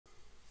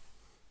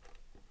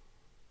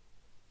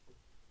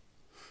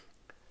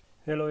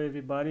Hello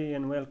everybody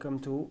and welcome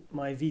to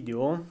my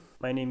video.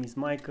 My name is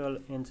Michael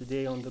and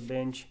today on the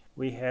bench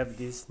we have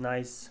this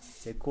nice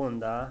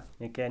Sekonda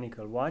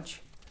mechanical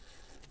watch.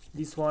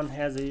 This one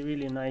has a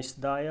really nice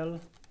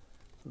dial,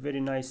 very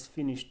nice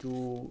finish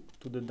to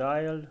the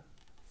dial,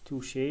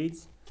 two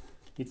shades.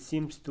 It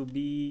seems to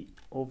be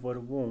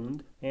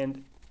overwound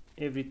and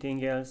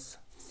everything else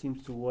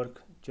seems to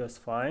work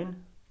just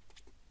fine.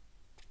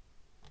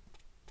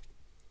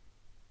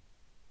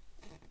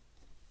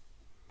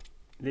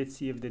 Let's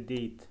see if the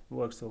date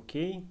works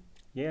okay.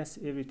 Yes,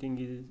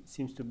 everything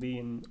seems to be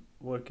in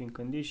working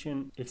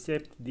condition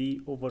except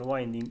the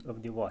overwinding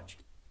of the watch.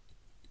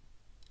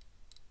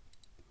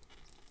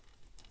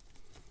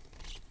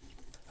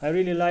 I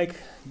really like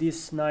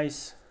this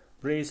nice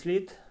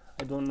bracelet.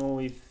 I don't know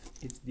if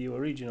it's the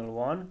original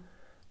one,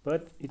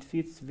 but it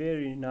fits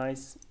very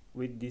nice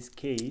with this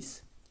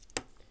case.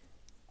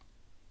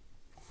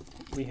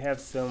 We have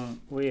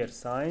some wear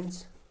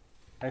signs.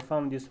 I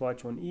found this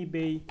watch on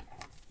eBay.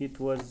 It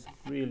was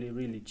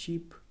really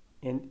cheap,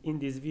 and in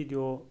this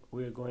video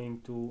we're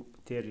going to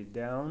tear it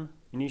down.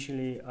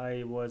 Initially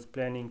I was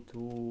planning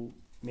to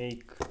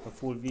make a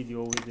full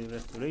video with the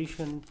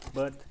restoration,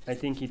 but I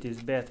think it is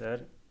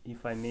better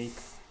if I make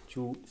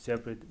two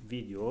separate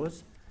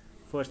videos.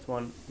 First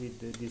one with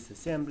the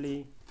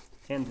disassembly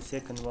and the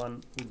second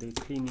one with the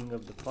cleaning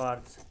of the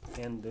parts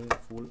and the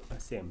full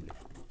assembly.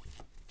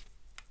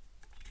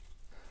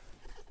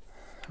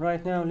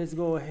 Right now let's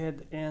go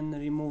ahead and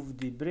remove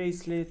the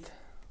bracelet,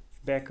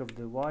 back of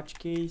the watch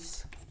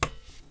case.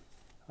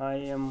 I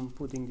am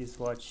putting this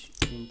watch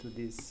into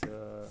this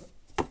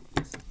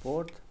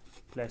support,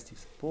 plastic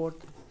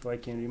support, so I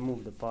can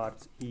remove the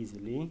parts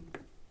easily.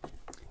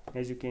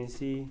 As you can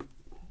see,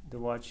 the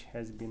watch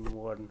has been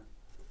worn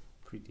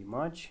pretty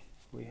much.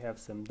 We have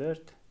some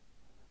dirt.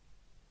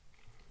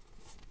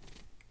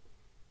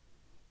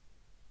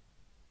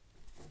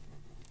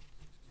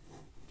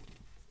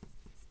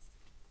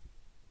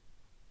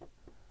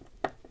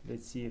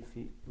 Let's see if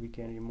we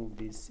can remove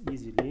this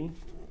easily.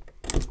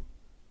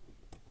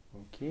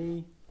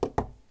 Okay,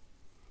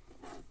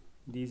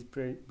 these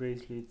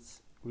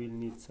bracelets will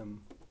need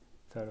some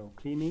thorough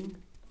cleaning.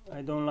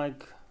 I don't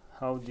like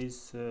how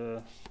this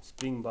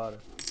spring bar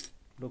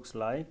looks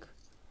like,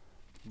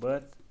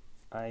 but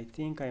I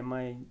think I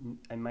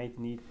might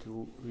need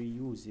to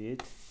reuse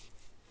it,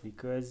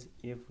 because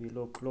if we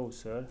look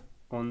closer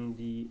on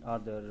the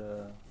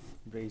other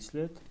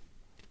bracelet,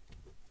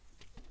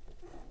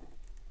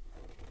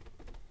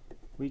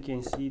 we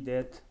can see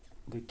that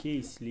the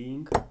case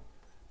link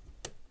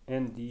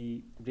and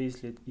the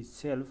bracelet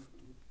itself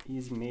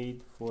is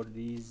made for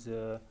these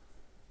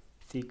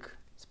thick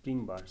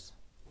spring bars.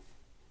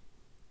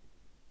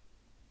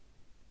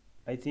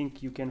 I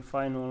think you can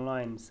find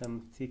online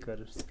some thicker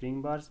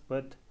spring bars,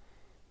 but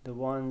the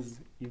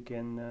ones you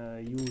can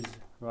use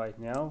right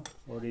now,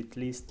 or at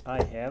least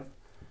I have,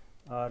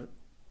 are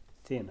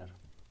thinner.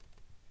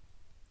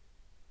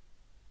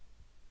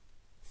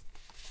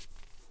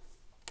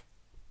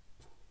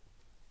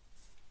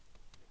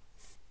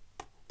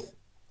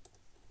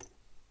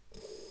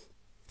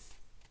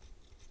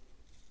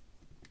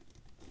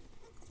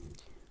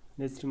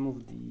 Let's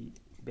remove the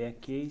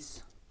back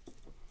case.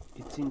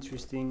 It's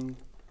interesting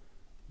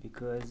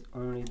because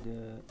only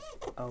the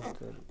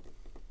outer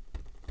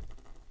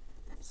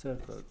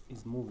circle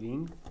is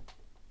moving.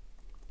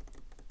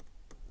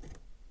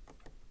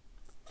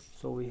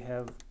 So we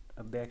have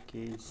a back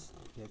case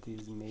that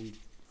is made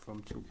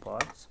from two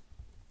parts.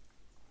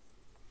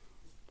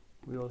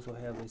 We also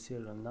have a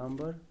serial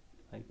number,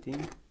 I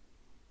think.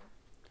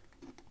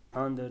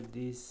 Under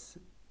this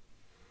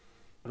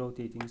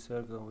rotating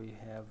circle we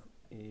have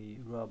a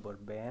rubber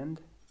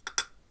band.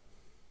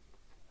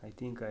 I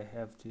think I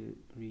have to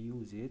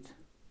reuse it,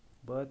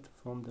 but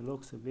from the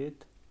looks of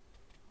it,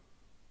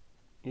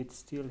 it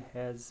still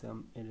has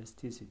some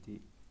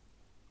elasticity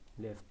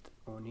left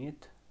on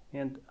it,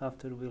 and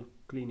after we'll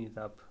clean it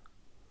up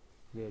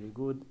very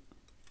good,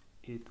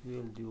 it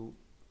will do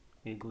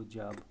a good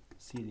job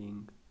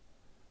sealing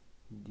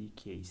the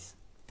case.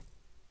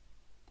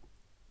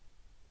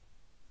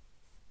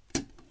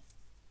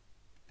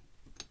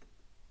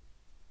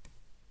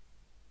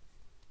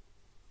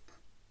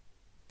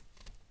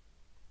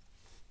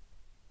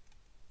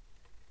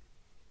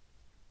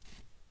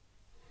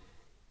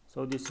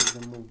 So this is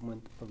the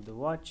movement of the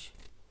watch,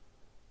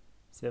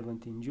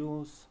 17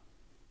 joules.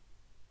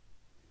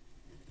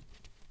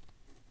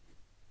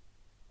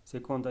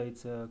 Sekonda,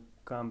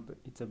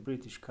 it's a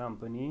British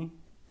company,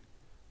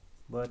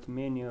 but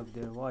many of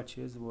their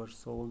watches were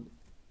sold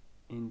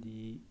in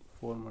the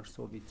former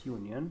Soviet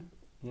Union,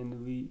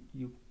 and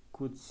you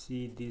could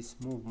see this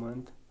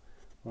movement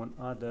on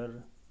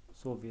other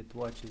Soviet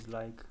watches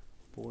like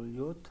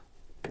Polyot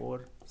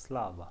or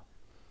Slava.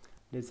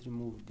 Let's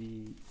remove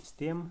the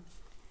stem.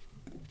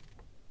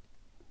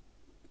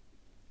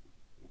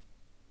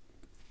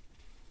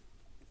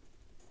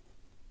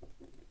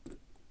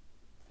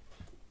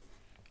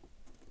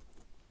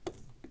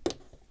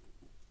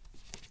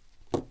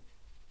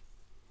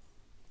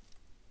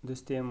 The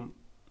stem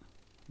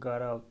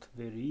got out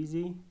very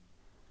easy.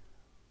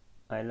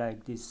 I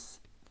like this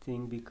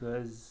thing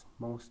because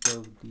most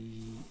of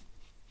the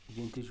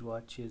vintage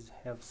watches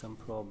have some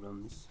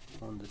problems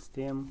on the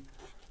stem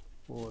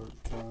or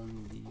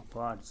on the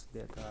parts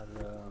that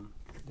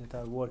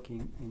are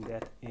working in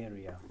that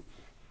area.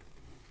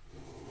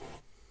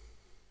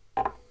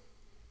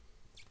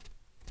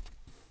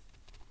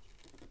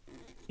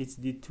 It's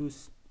the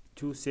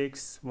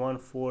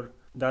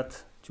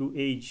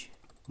 2614.2H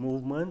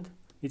movement.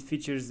 It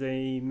features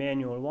a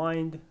manual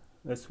wind,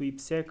 a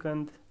sweep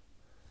second,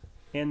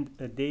 and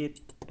a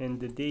date, and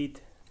the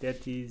date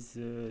that is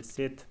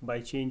set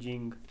by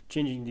changing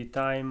the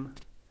time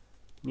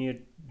near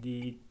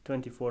the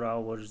 24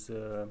 hours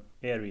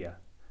area.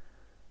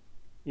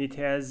 It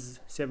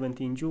has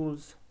 17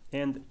 joules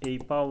and a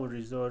power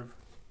reserve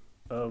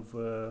of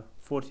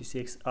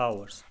 46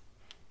 hours.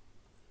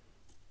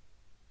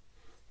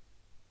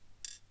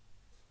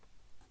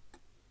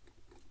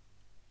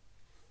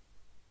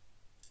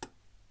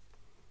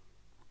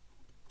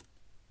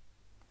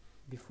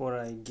 Before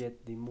I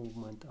get the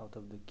movement out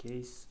of the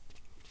case,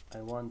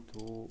 I want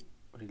to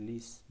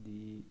release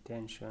the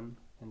tension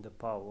and the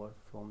power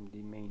from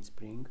the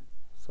mainspring,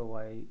 so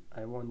I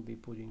won't be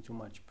putting too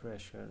much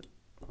pressure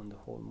on the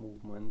whole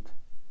movement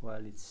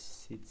while it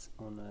sits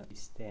on a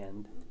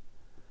stand.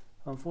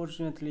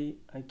 Unfortunately,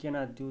 I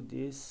cannot do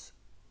this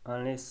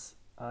unless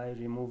I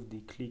remove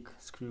the click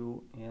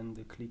screw and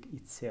the click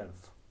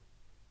itself.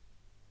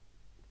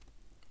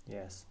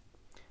 Yes,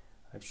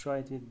 I've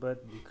tried it,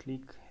 but the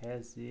click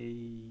has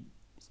a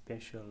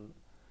special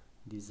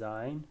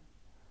design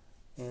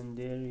and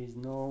there is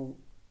no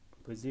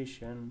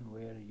position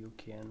where you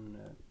can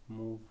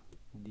move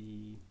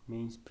the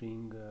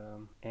mainspring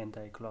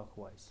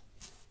anti-clockwise.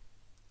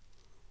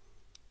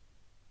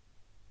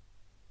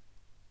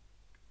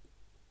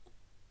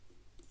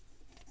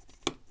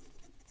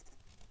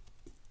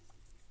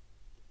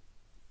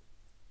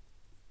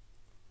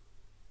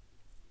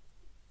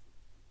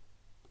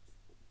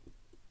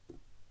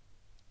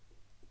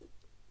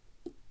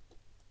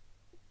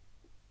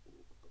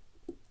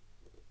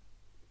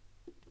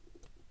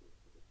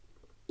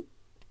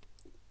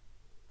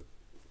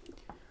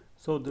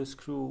 So the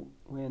screw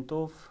went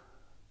off.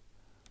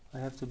 I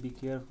have to be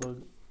careful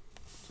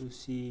to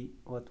see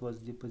what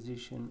was the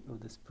position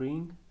of the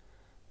spring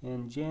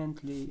and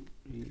gently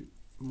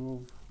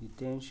remove the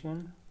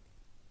tension.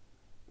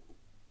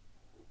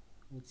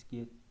 Let's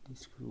get the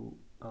screw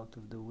out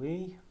of the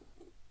way.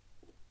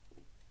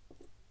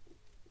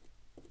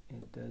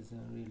 It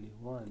doesn't really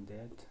want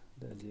that,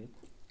 does it?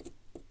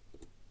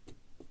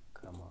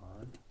 Come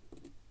on.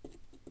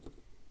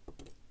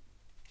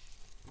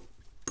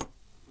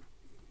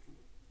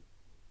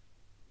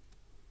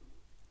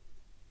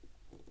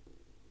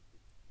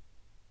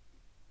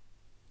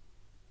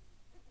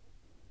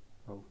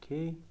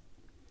 Okay,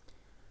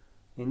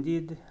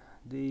 indeed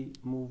the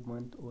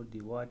movement or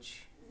the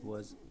watch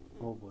was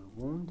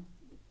overwound.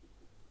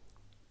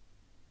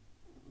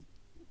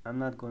 I'm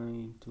not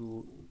going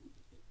to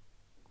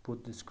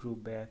put the screw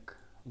back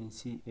and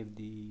see if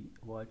the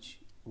watch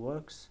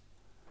works.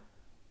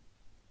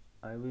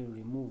 I will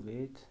remove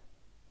it,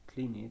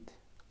 clean it,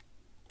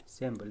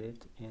 assemble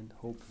it, and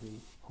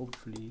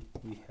hopefully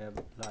we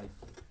have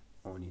life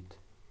on it.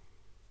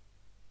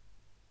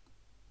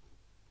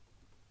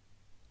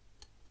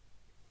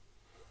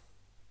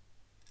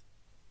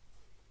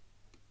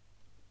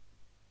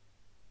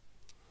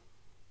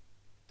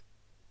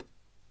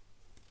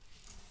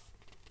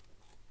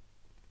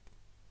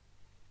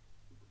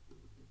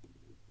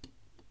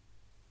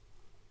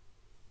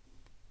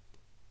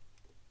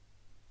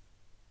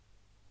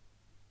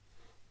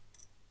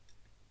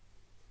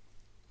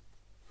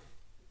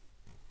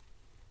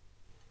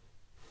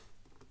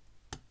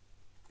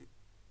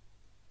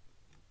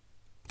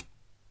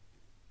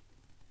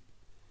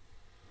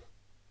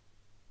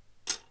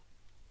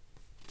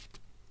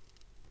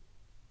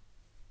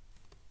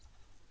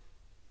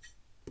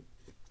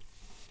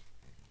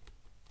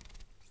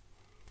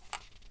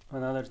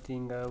 Another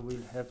thing I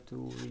will have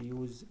to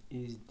reuse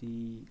is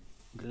the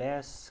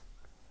glass.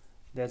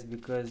 That's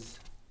because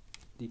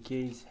the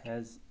case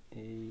has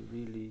a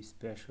really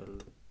special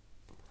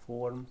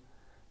form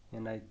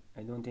and I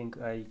don't think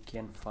I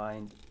can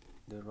find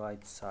the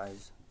right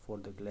size for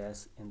the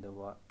glass and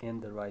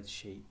the right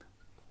shape.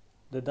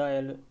 The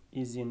dial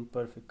is in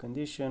perfect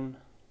condition.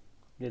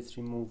 Let's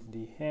remove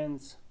the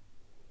hands.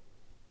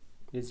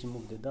 Let's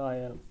remove the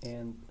dial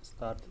and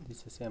start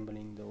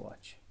disassembling the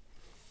watch.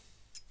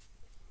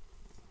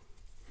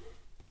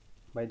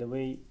 By the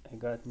way, I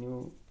got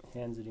new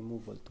hands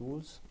removal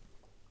tools,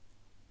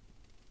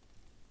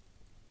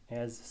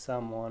 as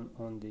someone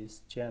on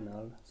this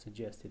channel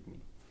suggested me.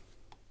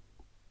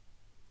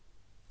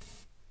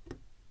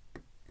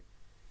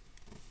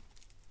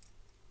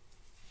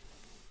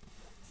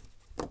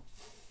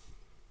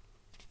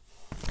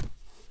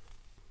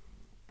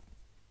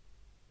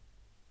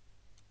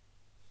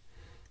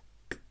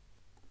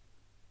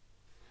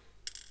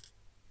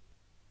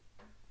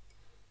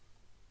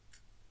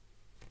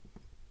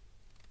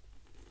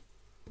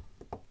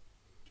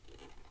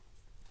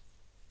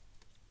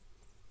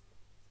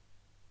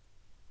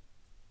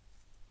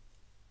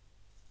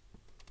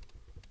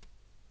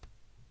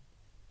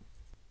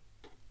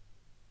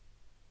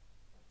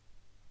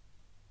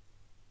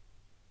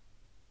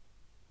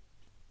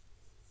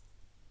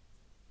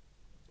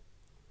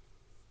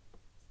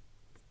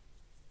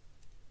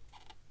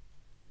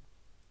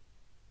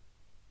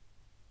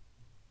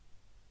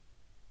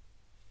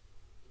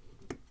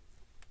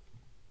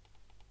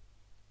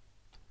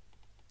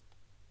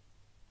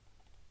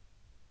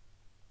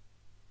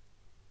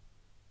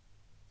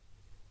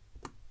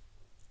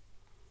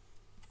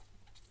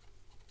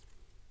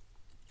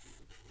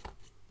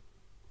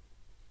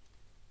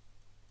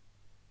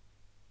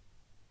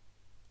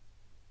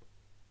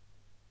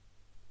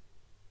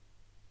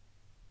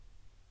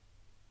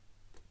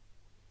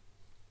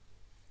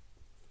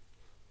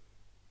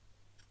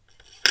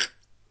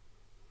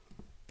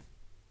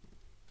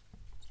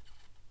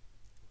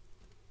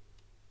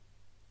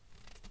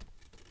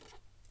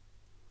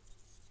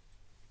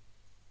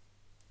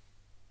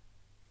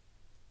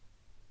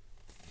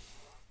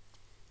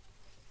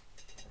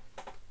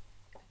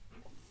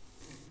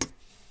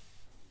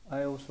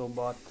 also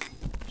bought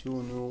 2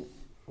 new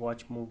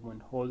watch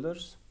movement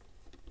holders.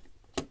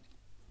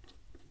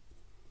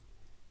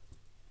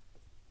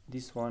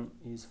 This one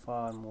is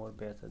far more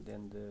better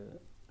than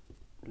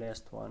the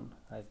last one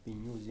I've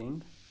been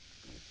using.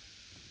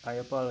 I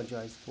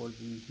apologize for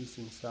the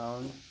hissing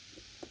sound.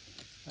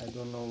 I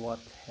don't know what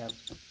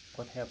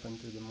happened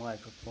to the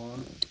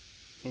microphone.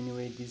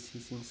 Anyway, this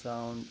hissing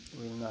sound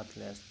will not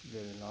last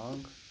very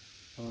long,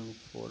 only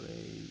for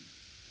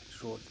a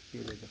short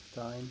period of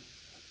time.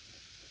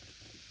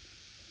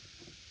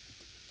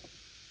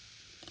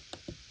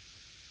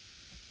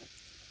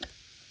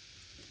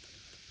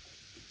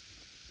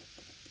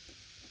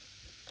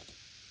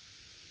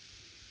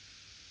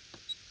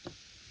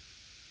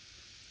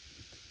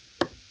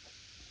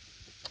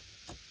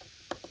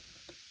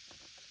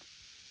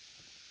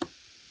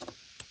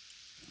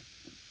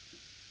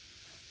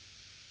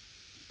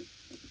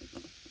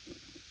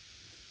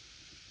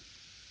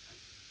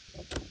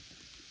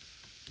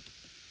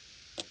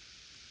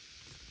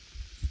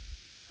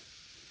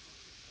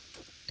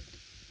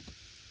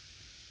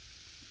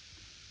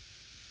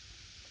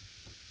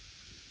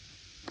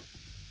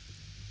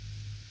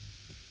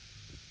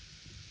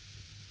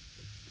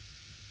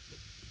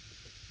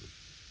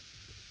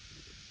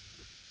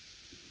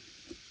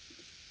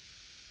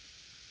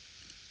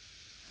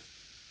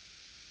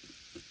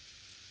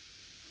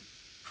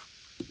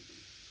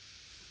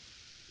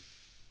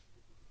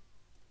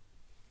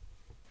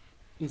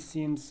 It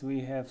seems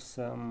we have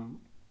some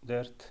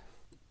dirt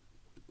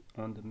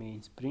on the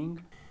main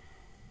spring.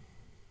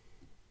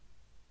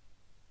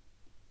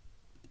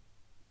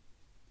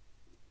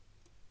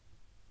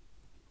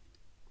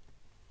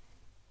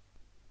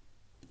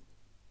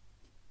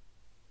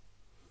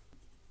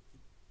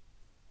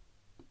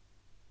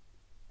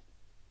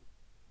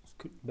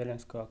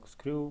 Balance cock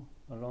screw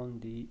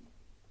along the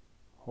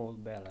whole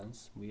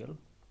balance wheel.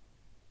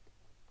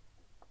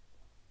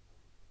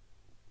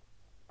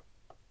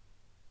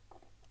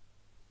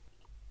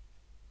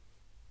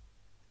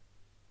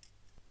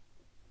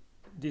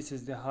 This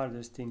is the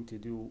hardest thing to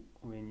do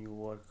when you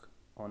work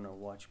on a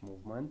watch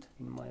movement,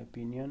 in my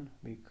opinion,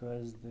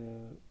 because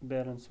the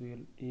balance wheel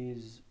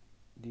is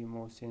the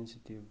most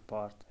sensitive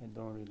part. I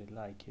don't really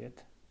like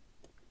it.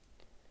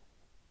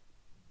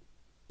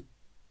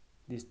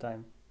 This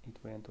time it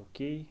went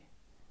okay.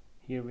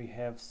 Here we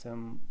have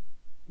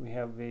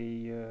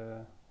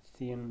a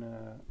thin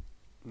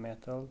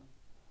metal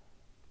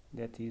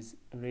that is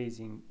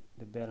raising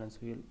the balance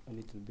wheel a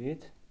little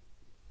bit.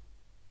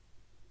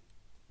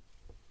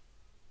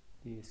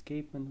 The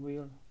escapement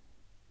wheel.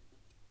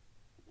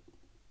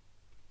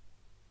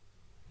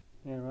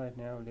 And right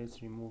now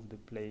let's remove the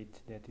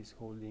plate that is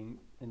holding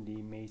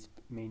the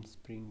main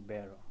spring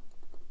barrel.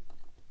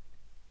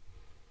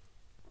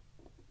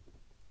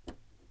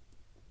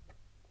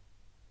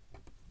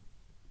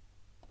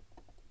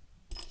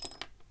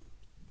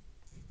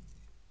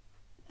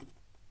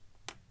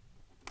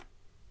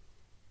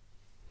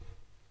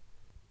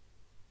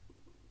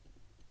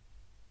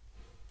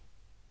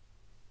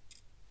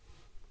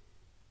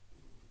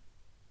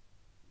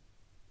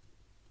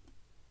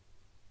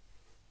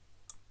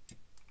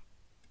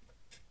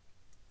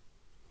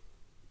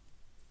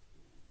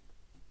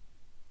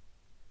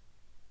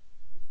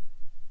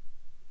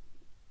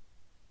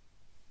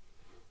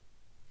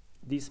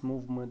 This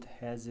movement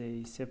has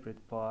a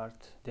separate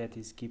part that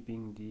is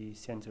keeping the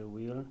center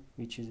wheel,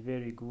 which is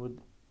very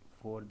good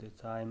for the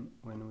time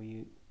when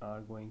we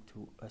are going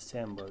to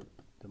assemble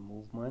the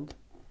movement,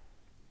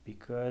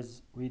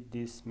 because with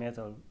this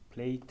metal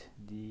plate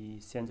the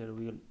center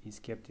wheel is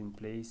kept in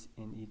place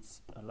and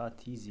it's a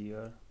lot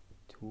easier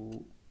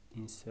to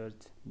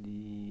insert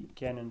the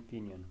cannon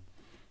pinion.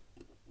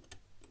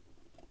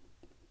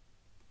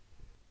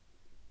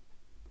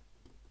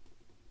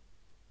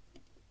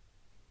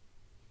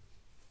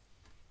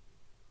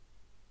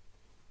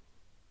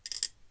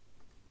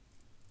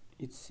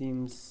 It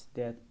seems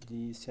that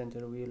the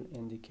center wheel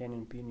and the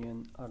cannon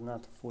pinion are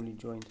not fully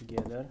joined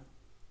together.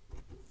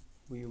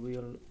 We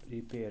will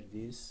repair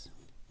this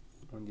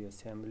on the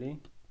assembly.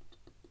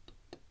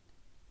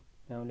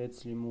 Now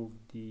let's remove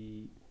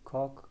the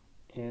cock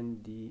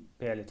and the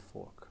pallet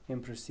fork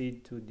and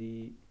proceed to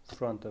the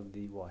front of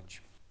the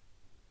watch.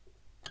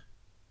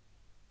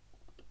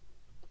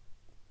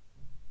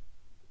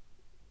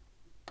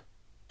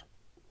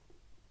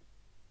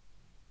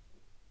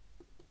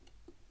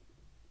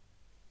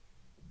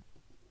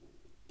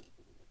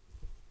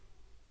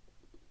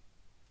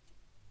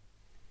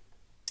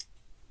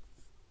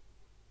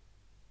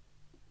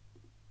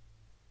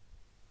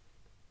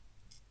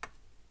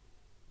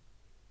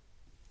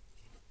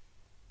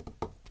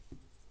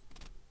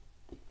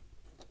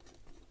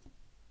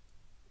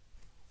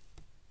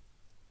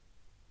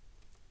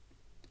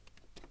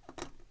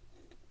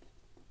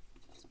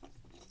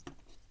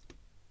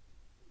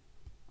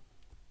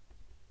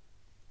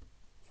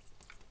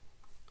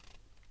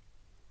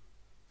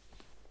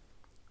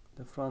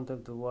 The front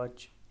of the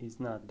watch is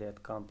not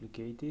that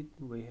complicated.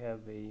 We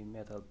have a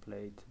metal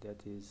plate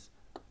that is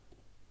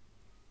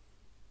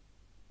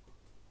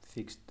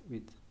fixed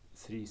with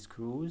 3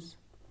 screws.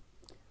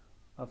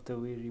 After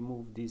we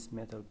remove this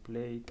metal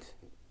plate,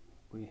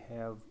 we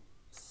have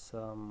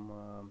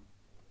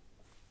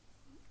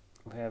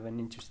an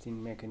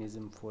interesting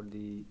mechanism for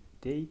the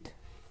date.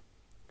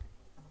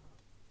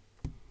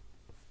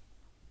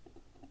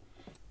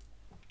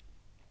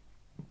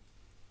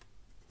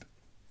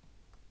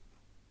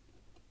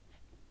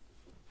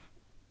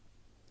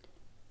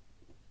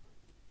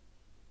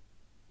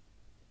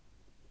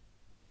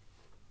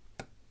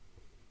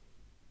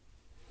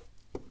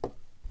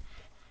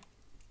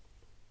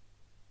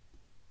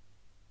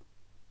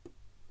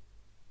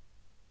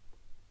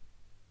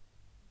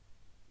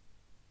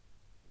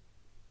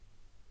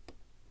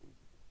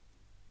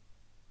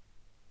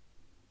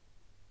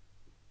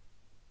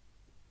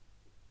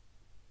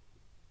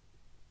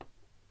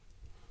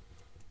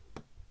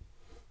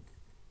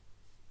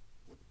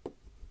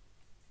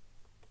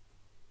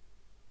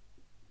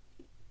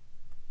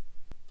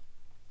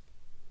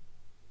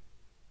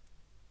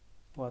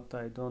 What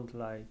I don't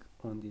like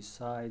on this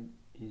side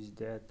is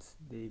that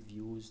they've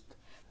used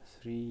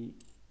 3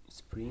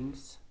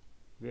 springs,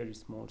 very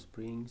small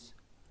springs,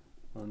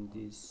 on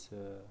this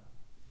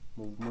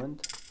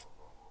movement,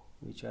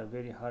 which are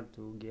very hard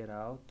to get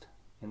out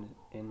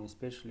and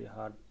especially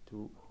hard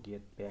to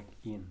get back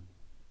in.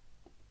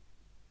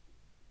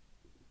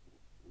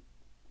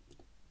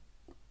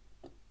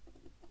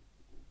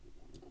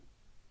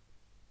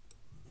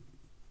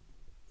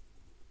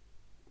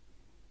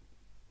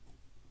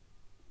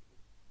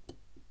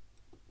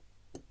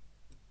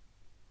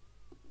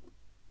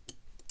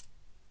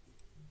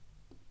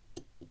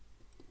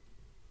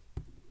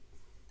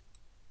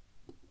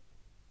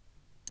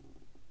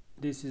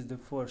 This is the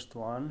first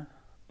one,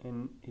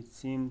 and it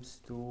seems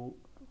to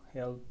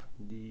help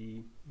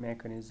the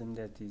mechanism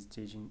that is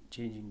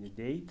changing the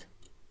date.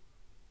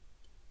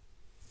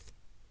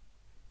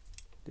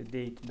 The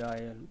date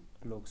dial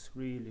looks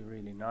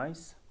really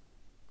nice,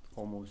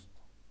 almost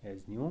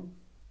as new.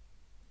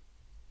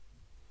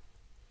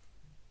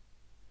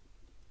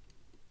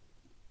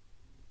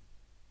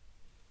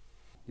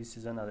 This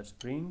is another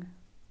spring.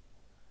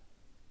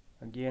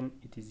 Again,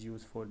 it is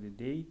used for the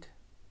date.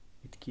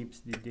 It keeps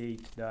the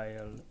date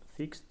dial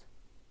fixed.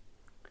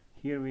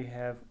 Here we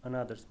have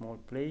another small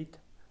plate,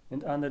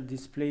 and under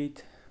this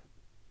plate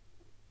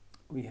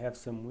we have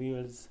some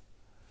wheels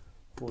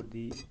for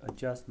the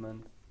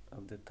adjustment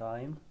of the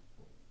time.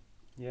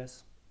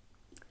 Yes,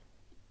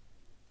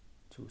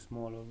 2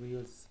 smaller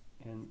wheels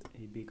and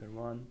a bigger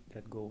one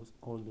that goes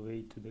all the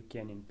way to the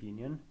cannon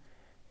pinion.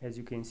 As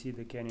you can see,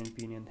 the cannon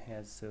pinion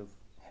has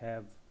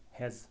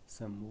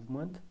some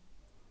movement.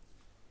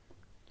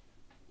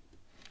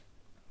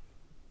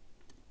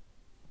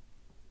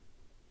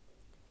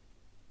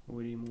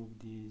 We remove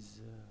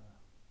these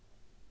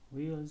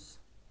wheels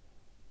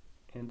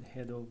and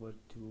head over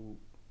to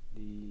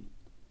the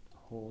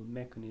whole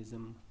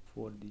mechanism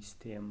for the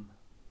stem.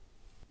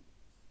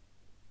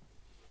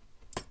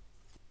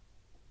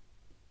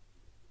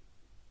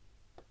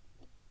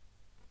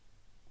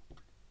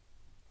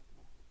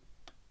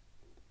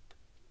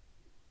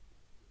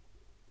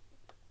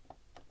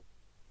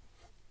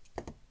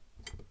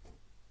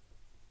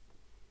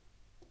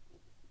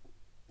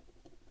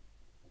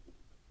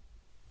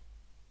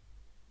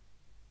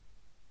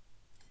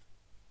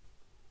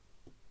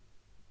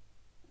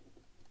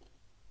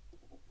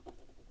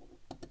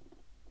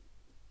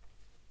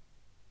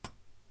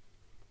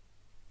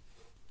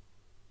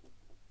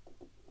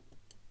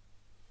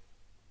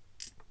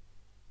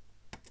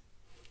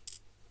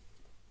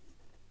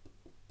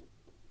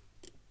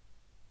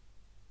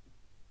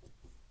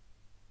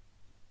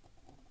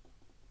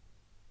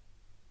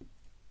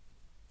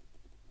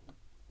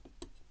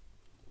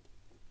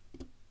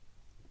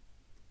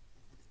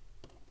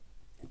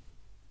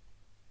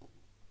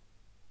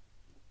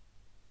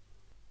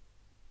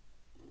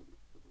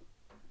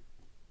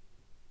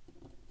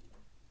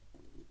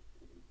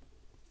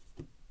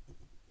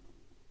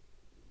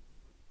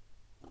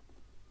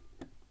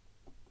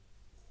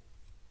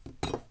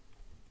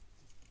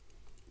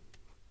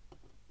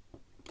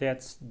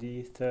 That's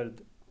the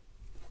third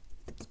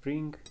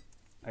spring.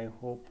 I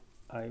hope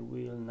I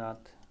will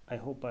not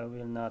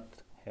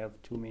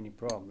have too many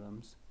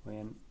problems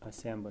when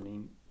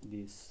assembling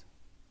this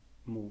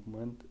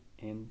movement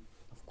and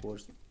of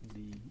course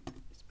the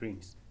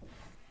springs.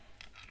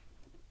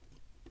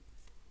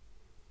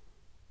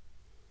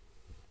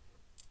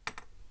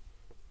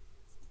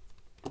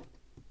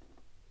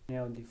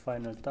 Now the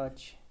final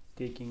touch,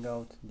 taking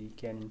out the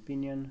cannon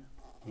pinion.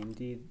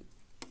 Indeed,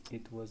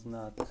 it was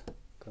not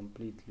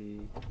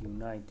completely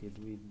united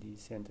with the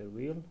center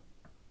wheel.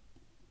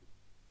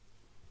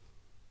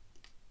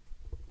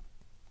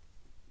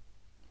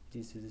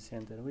 This is the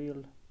center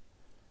wheel,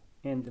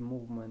 and the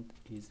movement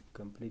is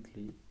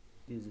completely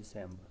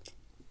disassembled.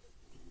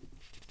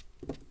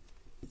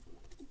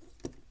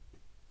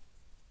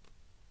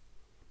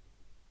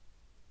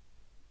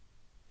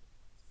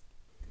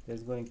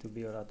 There's going to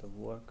be a lot of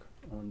work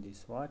on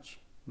this watch.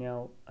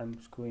 Now I'm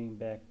screwing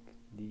back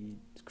the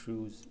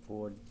screws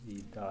for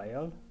the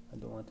dial. I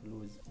don't want to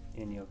lose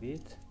any of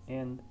it.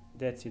 And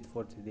that's it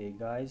for today,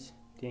 guys.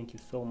 Thank you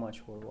so much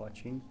for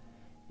watching.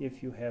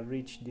 If you have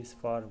reached this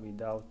far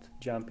without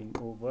jumping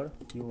over,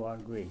 you are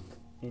great.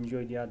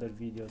 Enjoy the other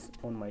videos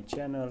on my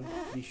channel.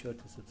 Be sure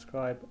to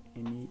subscribe,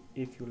 and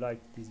if you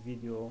like this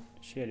video,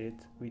 share it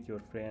with your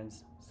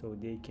friends so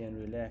they can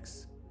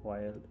relax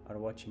while are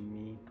watching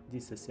me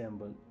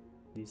disassemble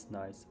this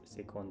nice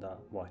Sekonda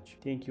watch.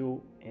 Thank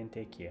you and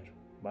take care.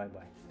 Bye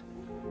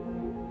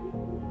bye.